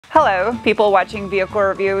Hello, people watching vehicle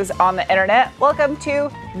reviews on the internet. Welcome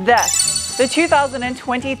to this, the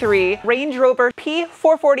 2023 Range Rover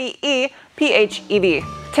P440e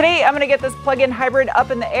PHEV. Today, I'm gonna get this plug-in hybrid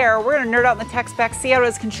up in the air. We're gonna nerd out in the tech specs, see how it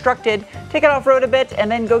is constructed, take it off-road a bit,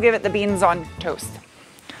 and then go give it the beans on toast,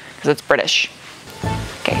 because it's British.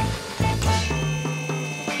 Okay.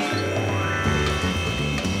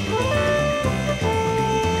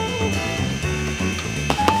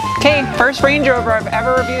 Okay, first Range Rover I've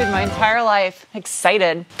ever reviewed in my entire life.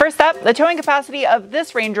 Excited. First up, the towing capacity of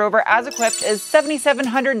this Range Rover as equipped is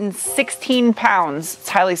 7,716 pounds. It's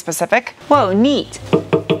highly specific. Whoa, neat.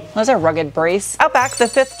 That's a rugged brace. Out back, the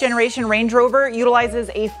 5th generation Range Rover utilizes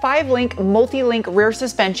a 5-link multi-link rear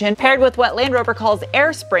suspension paired with what Land Rover calls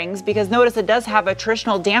air springs, because notice it does have a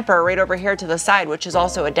traditional damper right over here to the side, which is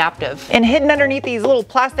also adaptive. And hidden underneath these little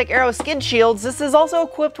plastic aero skid shields, this is also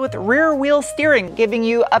equipped with rear wheel steering, giving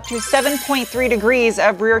you up to 7.3 degrees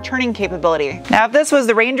of rear turning capability. Now, if this was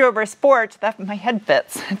the Range Rover Sport, my head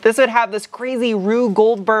fits. This would have this crazy Rube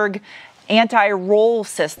Goldberg anti-roll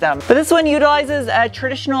system. But this one utilizes a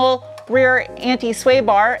traditional rear anti-sway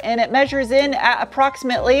bar, and it measures in at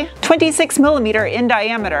approximately 26 millimeter in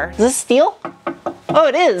diameter. Is this steel? Oh,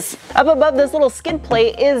 it is. Up above this little skid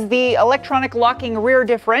plate is the electronic locking rear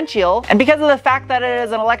differential. And because of the fact that it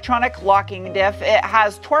is an electronic locking diff, it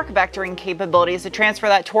has torque vectoring capabilities to transfer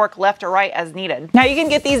that torque left or right as needed. Now you can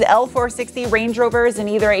get these L460 Range Rovers in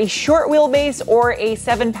either a short wheelbase or a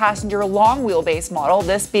 7-passenger long wheelbase model,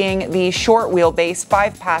 this being the short wheelbase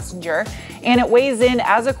 5-passenger. And it weighs in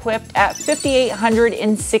as equipped at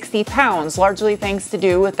 5,860 pounds, largely thanks to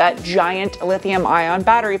do with that giant lithium-ion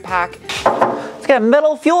battery pack. It's got a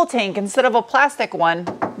metal fuel tank instead of a plastic one.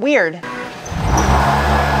 Weird.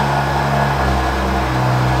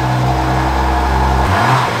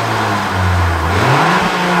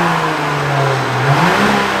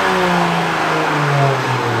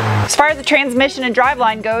 As far as the transmission and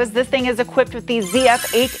driveline goes, this thing is equipped with the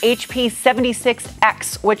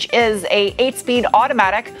ZF8HP76X, which is a 8-speed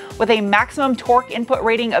automatic with a maximum torque input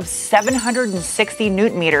rating of 760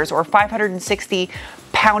 Newton meters or 560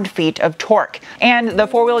 pound-feet of torque. And the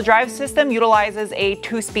 4-wheel drive system utilizes a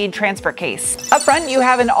 2-speed transfer case. Up front, you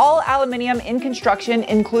have an all-aluminum in construction,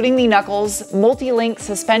 including the knuckles, multi-link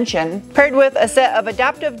suspension, paired with a set of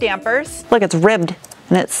adaptive dampers. Look, it's ribbed.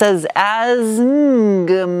 And it says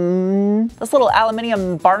Asngum. This little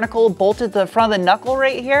aluminum barnacle bolted to the front of the knuckle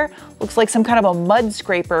right here looks like some kind of a mud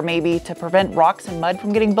scraper, maybe, to prevent rocks and mud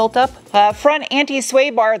from getting built up. Front anti-sway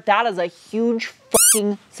bar, that is a huge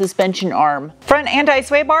fucking suspension arm. Front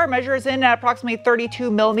anti-sway bar measures in at approximately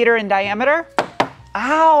 32 millimeter in diameter.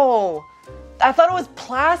 Ow! I thought it was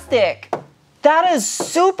plastic. That is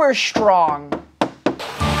super strong.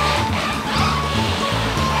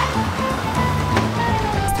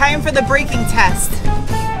 Time for the braking test.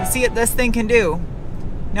 Let's see what this thing can do.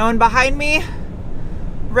 No one behind me.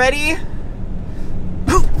 Ready?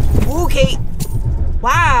 Okay.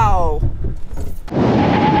 Wow.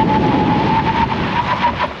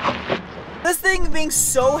 This thing being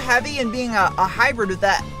so heavy and being a hybrid with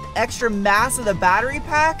that extra mass of the battery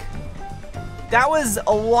pack, that was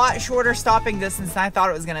a lot shorter stopping distance than I thought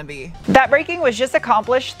it was gonna be. That braking was just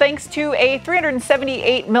accomplished thanks to a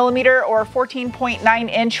 378 millimeter or 14.9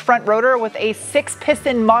 inch front rotor with a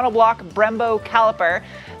 6-piston monoblock Brembo caliper.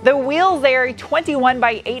 The wheels, they are 21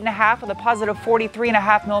 by 8.5 with a positive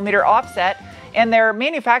 43.5 millimeter offset, and they're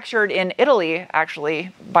manufactured in Italy, actually,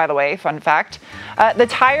 by the way, fun fact. The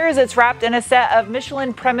tires, it's wrapped in a set of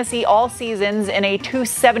Michelin Primacy All Seasons in a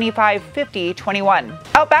 275/50/21.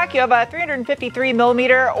 Out back, you have a 353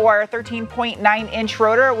 millimeter or 13.9 inch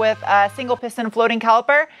rotor with a single piston floating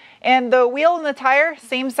caliper, and the wheel and the tire,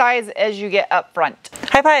 same size as you get up front.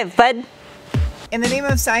 High five, bud. In the name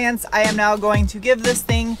of science, I am now going to give this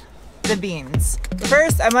thing the beans.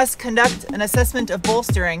 First, I must conduct an assessment of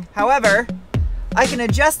bolstering. However, I can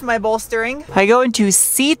adjust my bolstering. I go into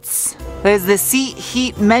seats. There's the seat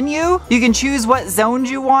heat menu. You can choose what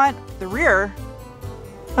zones you want. The rear,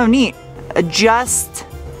 oh neat. Adjust,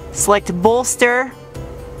 select bolster.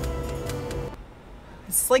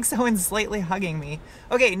 It's like someone's slightly hugging me.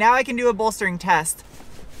 Okay, now I can do a bolstering test.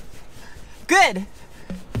 Good,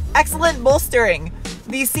 excellent bolstering.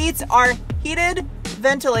 These seats are heated,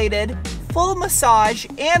 ventilated, full massage,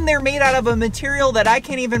 and they're made out of a material that I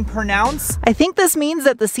can't even pronounce. I think this means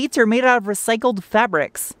that the seats are made out of recycled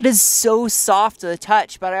fabrics. It is so soft to the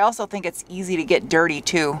touch, but I also think it's easy to get dirty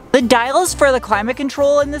too. The dials for the climate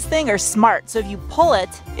control in this thing are smart, so if you pull it,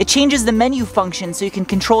 it changes the menu function so you can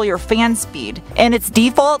control your fan speed. In its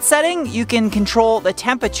default setting, you can control the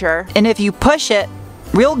temperature, and if you push it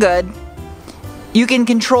real good, You can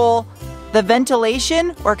control the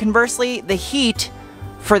ventilation or conversely the heat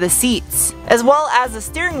for the seats, as well as the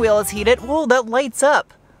steering wheel is heated. Whoa, that lights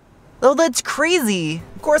up. Oh, that's crazy.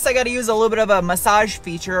 Of course, I gotta use a little bit of a massage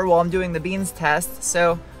feature while I'm doing the beans test,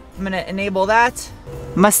 so I'm gonna enable that.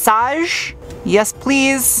 Massage, yes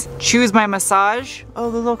please. Choose my massage.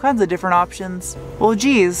 Oh, there's all kinds of different options. Well,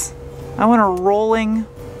 geez, I want a rolling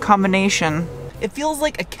combination. It feels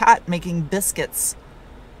like a cat making biscuits.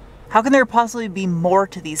 How can there possibly be more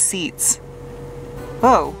to these seats?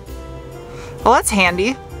 Oh, well that's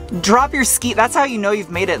handy. Drop your ski, that's how you know you've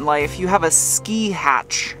made it in life. You have a ski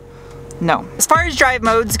hatch. No. As far as drive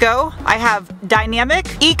modes go, I have dynamic,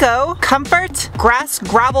 eco, comfort, grass,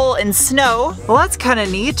 gravel, and snow. Well, that's kind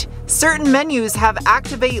of neat. Certain menus have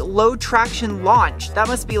activate low traction launch. That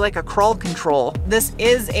must be like a crawl control. This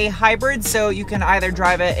is a hybrid, so you can either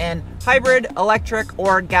drive it in hybrid, electric,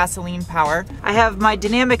 or gasoline power. I have my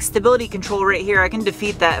dynamic stability control right here. I can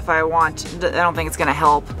defeat that if I want. I don't think it's gonna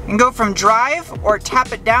help. You can go from drive or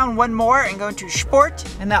tap it down one more and go into sport,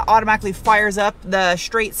 and that automatically fires up the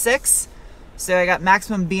straight six. So I got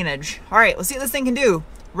maximum beanage. All right, let's see what this thing can do.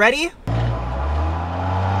 Ready?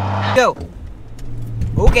 Go.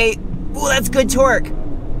 Okay. Ooh, that's good torque.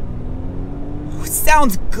 Ooh,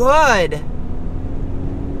 sounds good.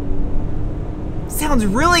 Sounds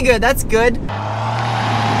really good. That's good.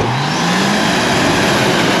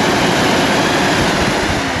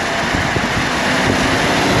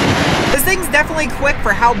 This thing's definitely quick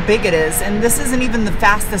for how big it is, and this isn't even the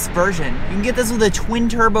fastest version. You can get this with a twin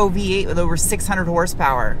turbo V8 with over 600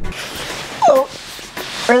 horsepower. Oh,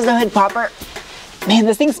 where's the hood popper? Man,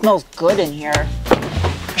 this thing smells good in here.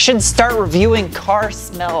 I should start reviewing car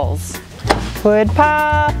smells. Hood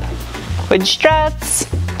pop, hood struts,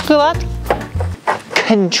 look at that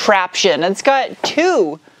contraption. It's got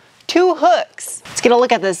two hooks. Let's get a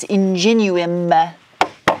look at this Ingenuum.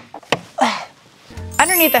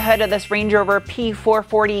 Underneath the hood of this Range Rover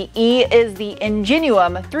P440e is the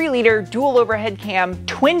Ingenuum 3-liter dual overhead cam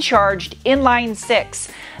twin-charged inline 6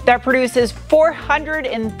 that produces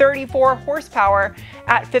 434 horsepower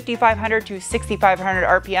at 5,500 to 6,500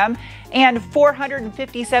 RPM and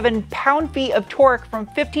 457 pound-feet of torque from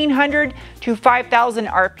 1,500 to 5,000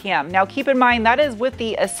 RPM. Now keep in mind that is with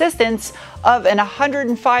the assistance of an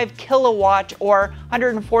 105 kilowatt or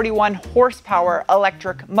 141 horsepower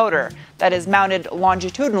electric motor that is mounted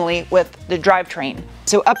longitudinally with the drivetrain.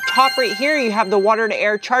 So up top right here you have the water to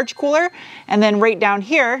air charge cooler, and then right down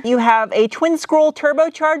here you have a twin scroll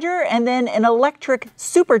turbocharger and then an electric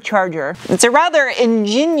supercharger. It's a rather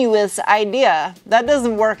ingenious idea. That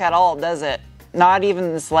doesn't work at all, does it? Not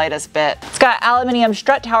even the slightest bit. It's got aluminum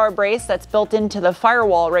strut tower brace that's built into the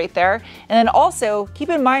firewall right there. And then also keep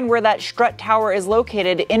in mind where that strut tower is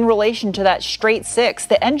located in relation to that straight six.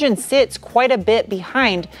 The engine sits quite a bit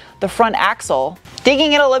behind the front axle.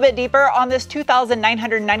 Digging in a little bit deeper on this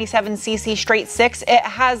 2,997cc straight six, it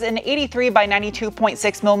has an 83 by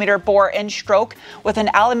 92.6 millimeter bore and stroke with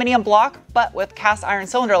an aluminum block, but with cast iron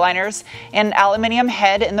cylinder liners and an aluminum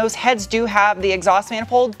head, and those heads do have the exhaust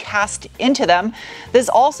manifold cast into them. This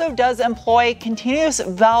also does employ continuous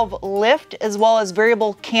valve lift as well as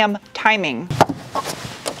variable cam timing.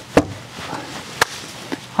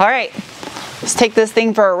 All right, let's take this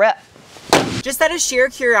thing for a rip. Just out of sheer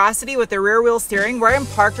curiosity with the rear wheel steering, where I'm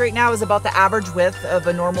parked right now is about the average width of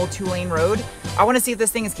a normal 2-lane road. I want to see if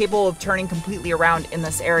this thing is capable of turning completely around in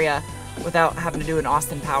this area without having to do an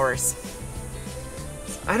Austin Powers.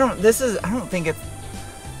 I don't think it's,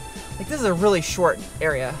 like, this is a really short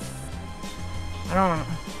area. I don't know,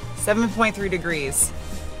 7.3 degrees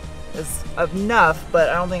is enough, but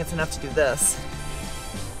I don't think it's enough to do this.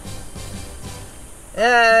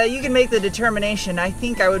 You can make the determination. I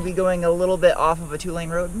think I would be going a little bit off of a 2-lane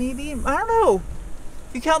road, maybe. I don't know.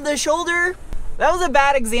 If you count the shoulder, that was a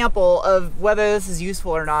bad example of whether this is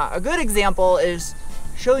useful or not. A good example is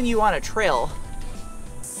showing you on a trail.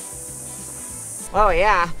 Oh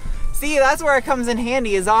yeah. See, that's where it comes in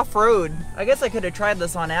handy, is off-road. I guess I could have tried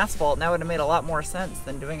this on asphalt and that would have made a lot more sense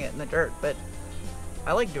than doing it in the dirt, but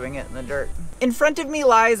I like doing it in the dirt. In front of me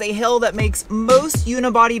lies a hill that makes most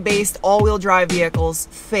unibody-based all-wheel drive vehicles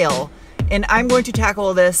fail, and I'm going to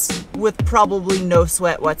tackle this with probably no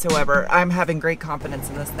sweat whatsoever. I'm having great confidence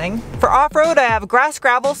in this thing. For off-road, I have grass,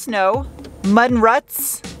 gravel, snow, mud and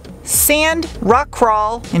ruts, sand, rock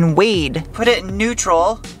crawl, and wade. Put it in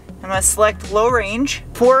neutral. I'm gonna select low range,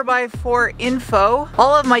 4x4 info,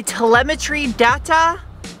 all of my telemetry data,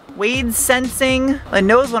 wade sensing, it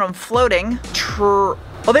knows when I'm floating. Oh,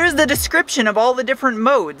 there's the description of all the different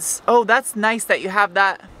modes. Oh, that's nice that you have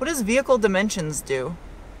that. What does vehicle dimensions do?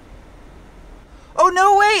 Oh,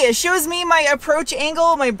 no way! It shows me my approach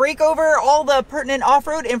angle, my breakover, all the pertinent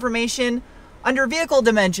off-road information under vehicle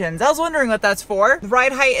dimensions. I was wondering what that's for. The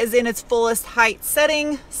ride height is in its fullest height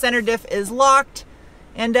setting. Center diff is locked.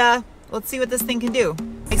 And let's see what this thing can do.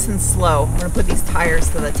 Nice and slow. I'm gonna put these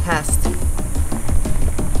tires to the test.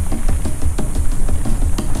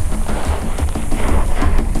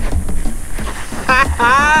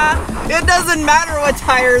 It doesn't matter what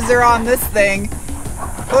tires are on this thing.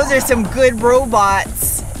 Those are some good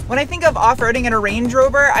robots. When I think of off-roading in a Range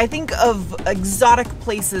Rover, I think of exotic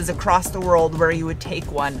places across the world where you would take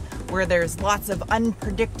one, where there's lots of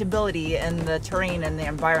unpredictability in the terrain and the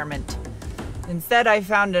environment. Instead, I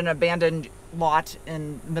found an abandoned lot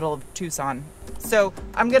in the middle of Tucson. So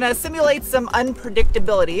I'm gonna simulate some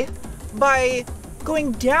unpredictability by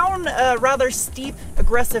going down a rather steep,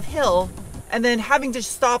 aggressive hill and then having to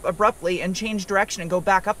stop abruptly and change direction and go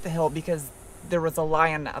back up the hill because there was a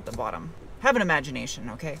lion at the bottom. Have an imagination,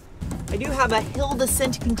 okay? I do have a hill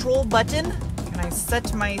descent control button. Can I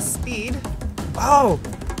set my speed? Oh,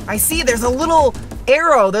 I see there's a little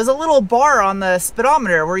arrow, there's a little bar on the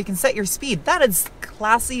speedometer where you can set your speed. That is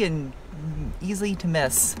classy and easy to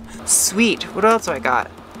miss. Sweet, what else do I got?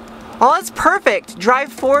 Oh, that's perfect.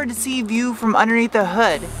 Drive forward to see view from underneath the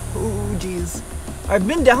hood. Oh, geez. I've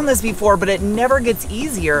been down this before, but it never gets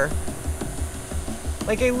easier.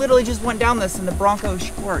 Like I literally just went down this in the Bronco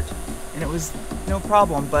Sport and it was no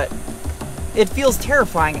problem, but it feels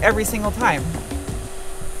terrifying every single time.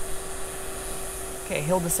 Okay,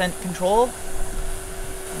 hill descent control.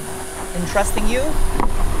 Entrusting you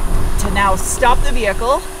to now stop the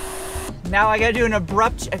vehicle. Now I gotta do an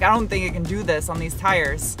abrupt, I don't think it can do this on these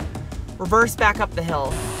tires. Reverse back up the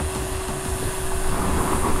hill.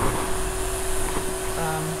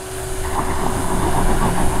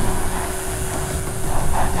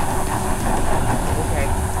 Okay,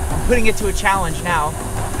 I'm putting it to a challenge now.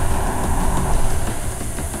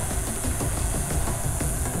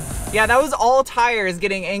 Yeah, that was all tires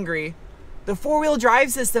getting angry. The four-wheel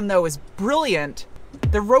drive system though is brilliant.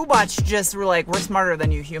 The robots just were like, we're smarter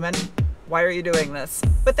than you, human. Why are you doing this?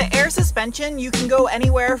 But the air suspension, you can go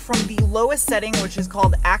anywhere from the lowest setting, which is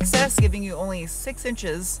called Access, giving you only 6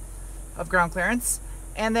 inches of ground clearance.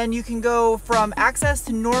 And then you can go from Access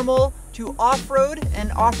to Normal to Off-Road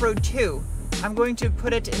and Off-Road 2. I'm going to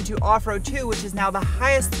put it into Off-Road 2, which is now the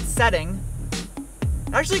highest setting.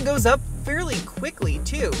 It actually goes up fairly quickly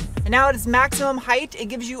too. And now at its maximum height, it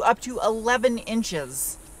gives you up to 11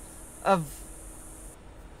 inches of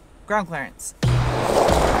ground clearance.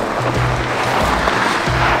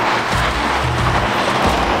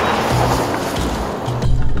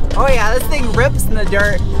 Oh yeah, this thing rips in the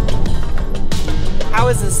dirt. How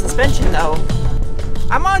is the suspension though?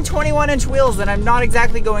 I'm on 21-inch wheels and I'm not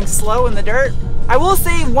exactly going slow in the dirt. I will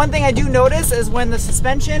say one thing I do notice is when the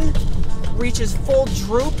suspension reaches full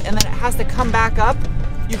droop and then it has to come back up,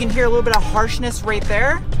 you can hear a little bit of harshness right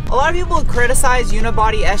there. A lot of people criticize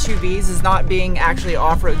unibody SUVs as not being actually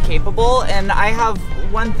off-road capable, and I have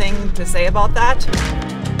one thing to say about that.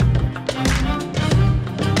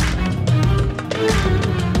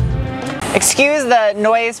 Excuse the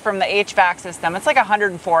noise from the HVAC system. It's like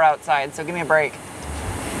 104 outside, so give me a break.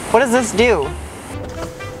 What does this do?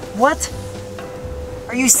 What?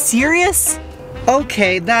 Are you serious?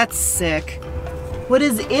 Okay, that's sick. What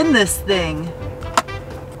is in this thing?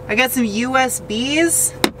 I got some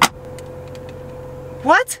USBs.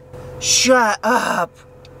 What? Shut up.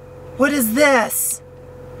 What is this?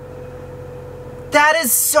 That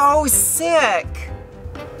is so sick.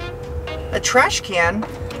 A trash can?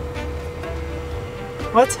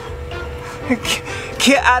 What?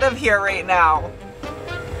 Get out of here right now.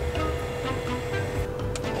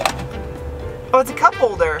 Oh, it's a cup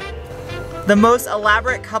holder. The most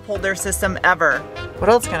elaborate cup holder system ever. What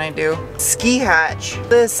else can I do? Ski hatch.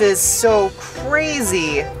 This is so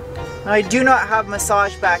crazy. I do not have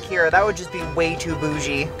massage back here. That would just be way too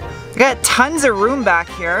bougie. I got tons of room back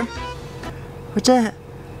here. What's that?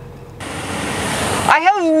 I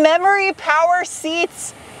have memory power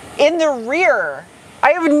seats in the rear.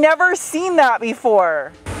 I have never seen that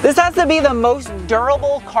before. This has to be the most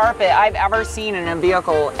durable carpet I've ever seen in a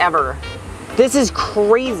vehicle ever. This is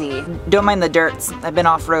crazy. Don't mind the dirt. I've been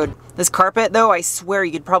off-road. This carpet though, I swear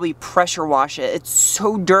you could probably pressure wash it. It's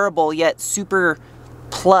so durable yet super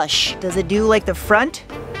plush. Does it do like the front?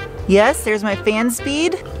 Yes, there's my fan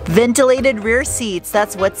speed. Ventilated rear seats,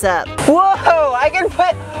 that's what's up. Whoa, I can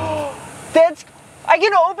put, I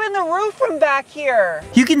can open the roof from back here.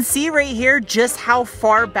 You can see right here just how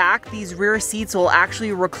far back these rear seats will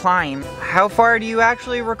actually recline. How far do you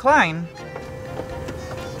actually recline?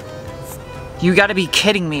 You gotta be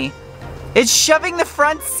kidding me. It's shoving the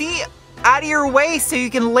front seat out of your way so you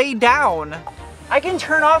can lay down. I can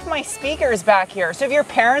turn off my speakers back here. So if your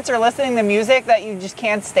parents are listening to music that you just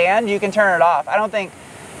can't stand, you can turn it off. I don't think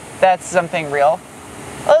that's something real.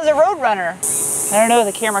 Oh, there's a Roadrunner. I don't know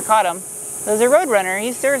if the camera caught him. There's a Roadrunner,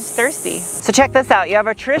 he's thirsty. So check this out, you have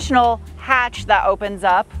a traditional hatch that opens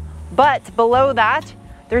up, but below that,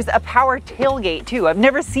 there's a power tailgate too. I've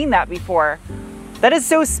never seen that before. That is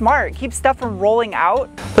so smart, keeps stuff from rolling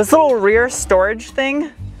out. This little rear storage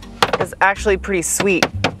thing is actually pretty sweet.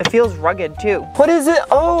 It feels rugged too. What is it?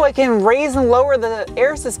 Oh, I can raise and lower the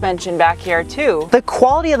air suspension back here too. The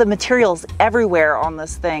quality of the materials everywhere on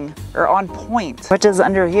this thing are on point. What is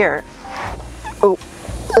under here? Oh,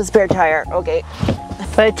 a spare tire, okay.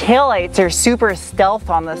 The taillights are super stealth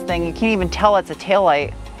on this thing. You can't even tell it's a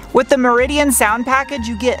taillight. With the Meridian sound package,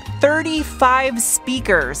 you get 35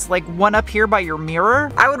 speakers, like one up here by your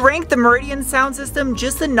mirror. I would rank the Meridian sound system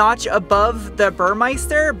just a notch above the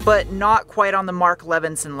Burmeister, but not quite on the Mark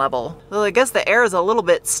Levinson level. Well, I guess the air is a little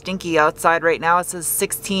bit stinky outside right now. It says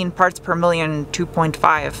 16 parts per million,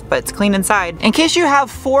 2.5, but it's clean inside. In case you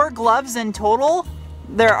have 4 gloves in total,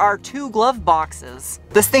 there are 2 glove boxes.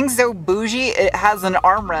 This thing's so bougie, it has an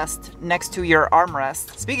armrest next to your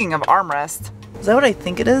armrest. Speaking of armrest, is that what I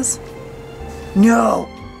think it is? No!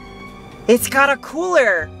 It's got a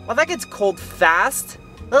cooler! Well, that gets cold fast.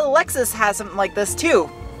 The Lexus has something like this too.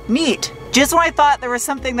 Neat. Just when I thought there was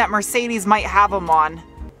something that Mercedes might have them on.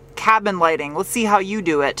 Cabin lighting. Let's see how you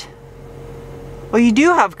do it. Well, you do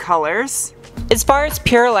have colors. As far as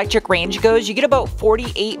pure electric range goes, you get about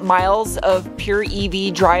 48 miles of pure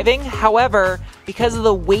EV driving. However, because of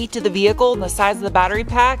the weight of the vehicle and the size of the battery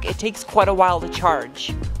pack, it takes quite a while to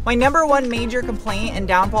charge. My number one major complaint and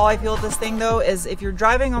downfall I feel with this thing though is if you're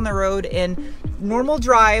driving on the road in normal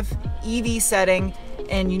drive, EV setting,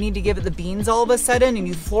 and you need to give it the beans all of a sudden and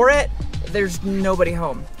you floor it, there's nobody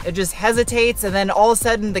home. It just hesitates and then all of a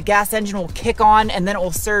sudden the gas engine will kick on and then it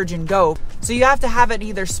will surge and go. So you have to have it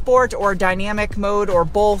either sport or dynamic mode or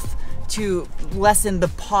both to lessen the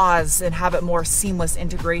pause and have it more seamless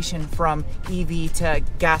integration from EV to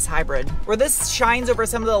gas hybrid. Where this shines over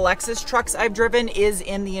some of the Lexus trucks I've driven is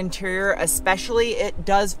in the interior, especially. It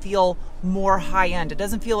does feel more high-end. It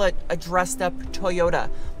doesn't feel like a dressed up Toyota,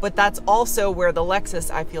 but that's also where the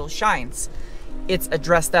Lexus I feel shines. It's a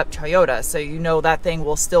dressed up Toyota, so you know that thing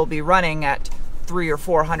will still be running at 300,000 or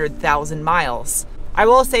 400,000 miles. I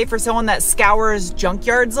will say for someone that scours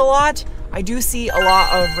junkyards a lot, I do see a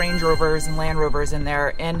lot of Range Rovers and Land Rovers in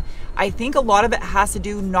there, and I think a lot of it has to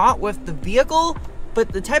do not with the vehicle,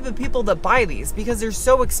 but the type of people that buy these. Because they're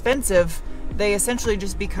so expensive, they essentially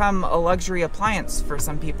just become a luxury appliance for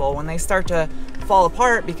some people. When they start to fall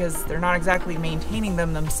apart because they're not exactly maintaining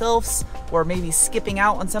them themselves, or maybe skipping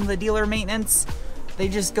out on some of the dealer maintenance, they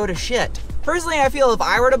just go to shit. Personally, I feel if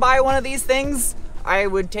I were to buy one of these things, I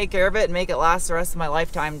would take care of it and make it last the rest of my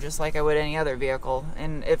lifetime just like I would any other vehicle,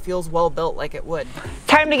 and it feels well built like it would.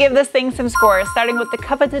 Time to give this thing some scores, starting with the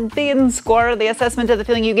coveted bean score, the assessment of the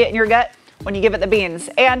feeling you get in your gut when you give it the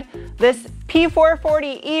beans. And this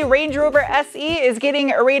P440e Range Rover SE is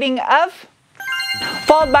getting a rating of,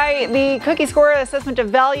 followed by the Cookie Score assessment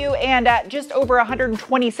of value, and at just over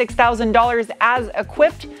 $126,000 as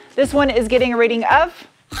equipped, this one is getting a rating of,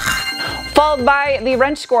 followed by the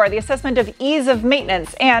Wrench Score, the assessment of ease of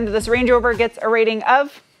maintenance, and this Range Rover gets a rating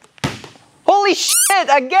of, holy shit,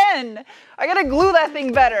 again! I gotta glue that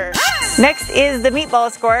thing better. Next is the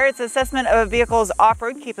Meatball Score, it's assessment of a vehicle's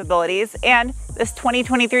off-road capabilities, and this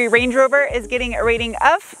 2023 Range Rover is getting a rating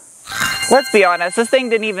of, let's be honest, this thing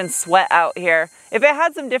didn't even sweat out here. If it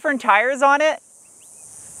had some different tires on it.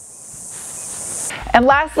 And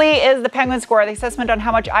lastly is the Penguin Score, the assessment on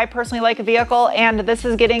how much I personally like a vehicle, and this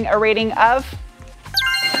is getting a rating of,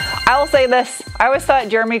 I will say this, I always thought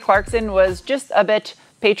Jeremy Clarkson was just a bit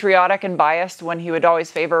patriotic and biased when he would always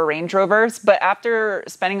favor Range Rovers, but after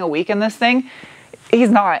spending a week in this thing, he's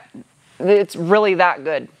not. It's really that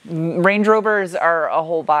good. Range Rovers are a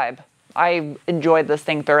whole vibe. I enjoyed this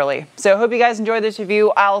thing thoroughly. So I hope you guys enjoyed this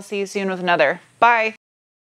review. I'll see you soon with another. Bye.